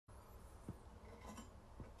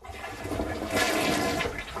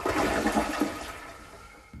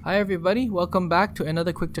Hi everybody, welcome back to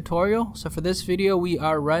another quick tutorial. So for this video we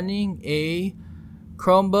are running a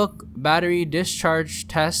Chromebook battery discharge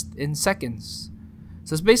test in seconds.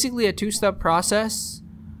 So it's basically a two-step process,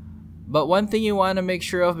 but one thing you want to make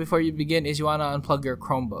sure of before you begin is you want to unplug your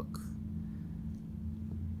Chromebook.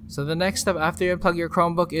 So the next step after you unplug your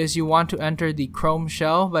Chromebook is you want to enter the Chrome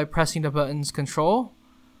shell by pressing the buttons Control,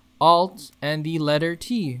 Alt, and the letter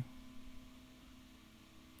T.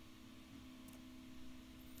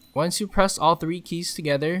 Once you press all three keys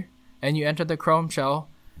together and you enter the Chrome shell,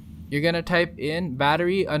 you're gonna type in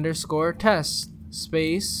battery_test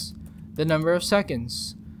space the number of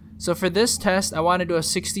seconds. So for this test, I want to do a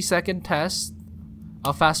 60-second test.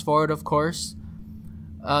 I'll fast forward, of course,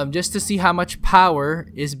 just to see how much power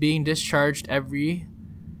is being discharged every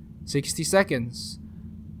 60 seconds.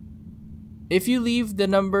 If you leave the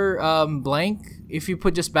number blank, if you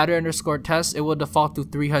put just battery_test, it will default to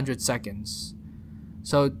 300 seconds.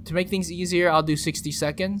 So to make things easier, I'll do 60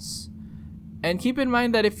 seconds. And keep in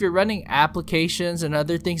mind that if you're running applications and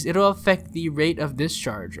other things, it'll affect the rate of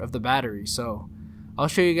discharge of the battery. So I'll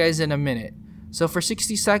show you guys in a minute. So for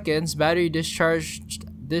 60 seconds, battery discharged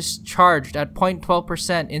at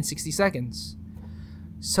 0.12% in 60 seconds.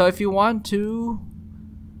 So if you want to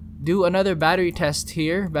do another battery test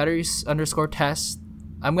here, batteries_test,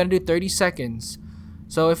 I'm going to do 30 seconds.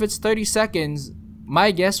 So if it's 30 seconds,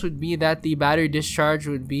 my guess would be that the battery discharge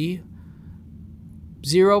would be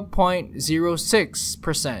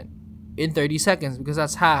 0.06% in 30 seconds because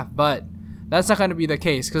that's half, but that's not going to be the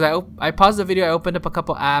case because I paused the video, I opened up a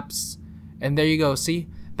couple apps, and there you go. See,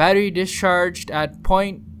 battery discharged at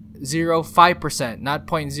 0.05%, not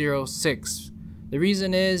 0.06. The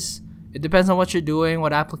reason is it depends on what you're doing,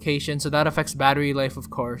 what application, so that affects battery life, of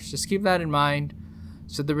course. Just keep that in mind.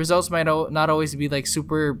 So the results might not always be like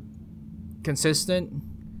super consistent.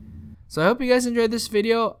 So I hope you guys enjoyed this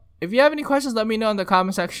video. If you have any questions, let me know in the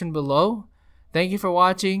comment section below. Thank you for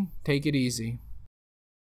watching. Take it easy.